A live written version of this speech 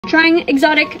Trying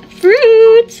exotic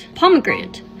fruit.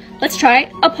 Pomegranate. Let's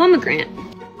try a pomegranate.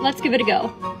 Let's give it a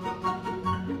go.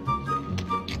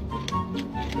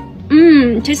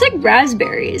 Tastes like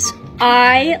raspberries.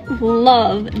 I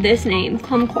love this name,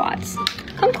 kumquats.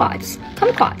 Kumquats.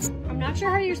 Kumquats. I'm not sure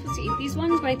how you're supposed to eat these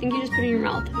ones, but I think you just put it in your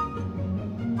mouth.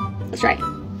 Let's try.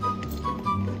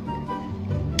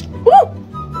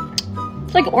 Woo!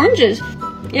 It's like oranges.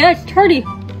 Yeah, it's tarty.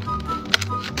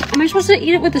 Am I supposed to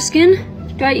eat it with the skin?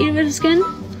 Do I eat it with the skin?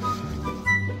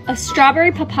 A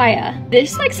strawberry papaya.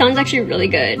 This like sounds actually really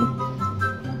good.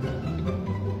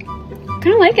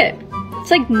 Kind of like it. It's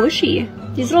like mushy.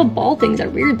 These little ball things are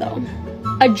weird though.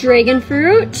 A dragon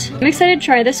fruit. I'm excited to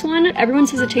try this one. Everyone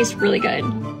says it tastes really good.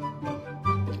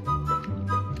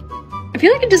 I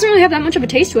feel like it doesn't really have that much of a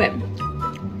taste to it,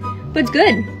 but it's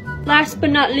good. Last but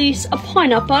not least, a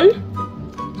pineapple.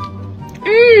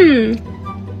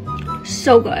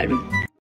 So good.